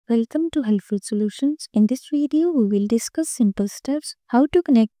Welcome to Helpful Solutions. In this video, we will discuss simple steps how to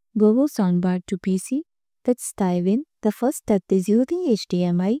connect Govo Soundbar to PC. Let's dive in. The first step is using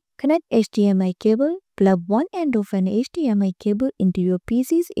HDMI. Connect HDMI cable. Plug one end of an HDMI cable into your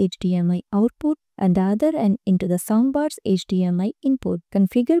PC's HDMI output and the other end into the soundbar's HDMI input.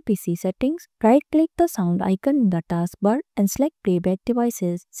 Configure PC settings. Right-click the sound icon in the taskbar and select Playback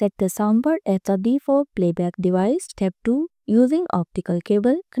Devices. Set the soundbar as the default playback device. Step 2. Using optical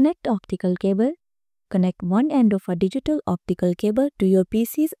cable. Connect optical cable. Connect one end of a digital optical cable to your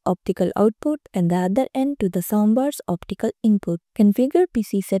PC's optical output and the other end to the soundbar's optical input. Configure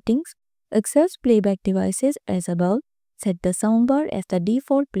PC settings. Access playback devices as above. Set the soundbar as the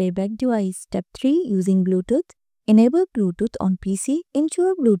default playback device. Step 3. Using Bluetooth. Enable Bluetooth on PC.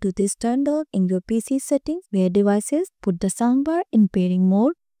 Ensure Bluetooth is turned on in your PC settings. Pair devices. Put the soundbar in pairing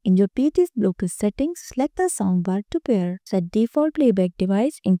mode. In your PC's Bluetooth settings, select the soundbar to pair. Set default playback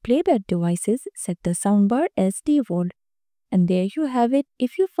device. In playback devices, set the soundbar as default. And there you have it.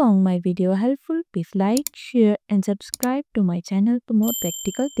 If you found my video helpful, please like, share and subscribe to my channel for more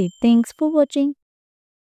practical tips. Thanks for watching.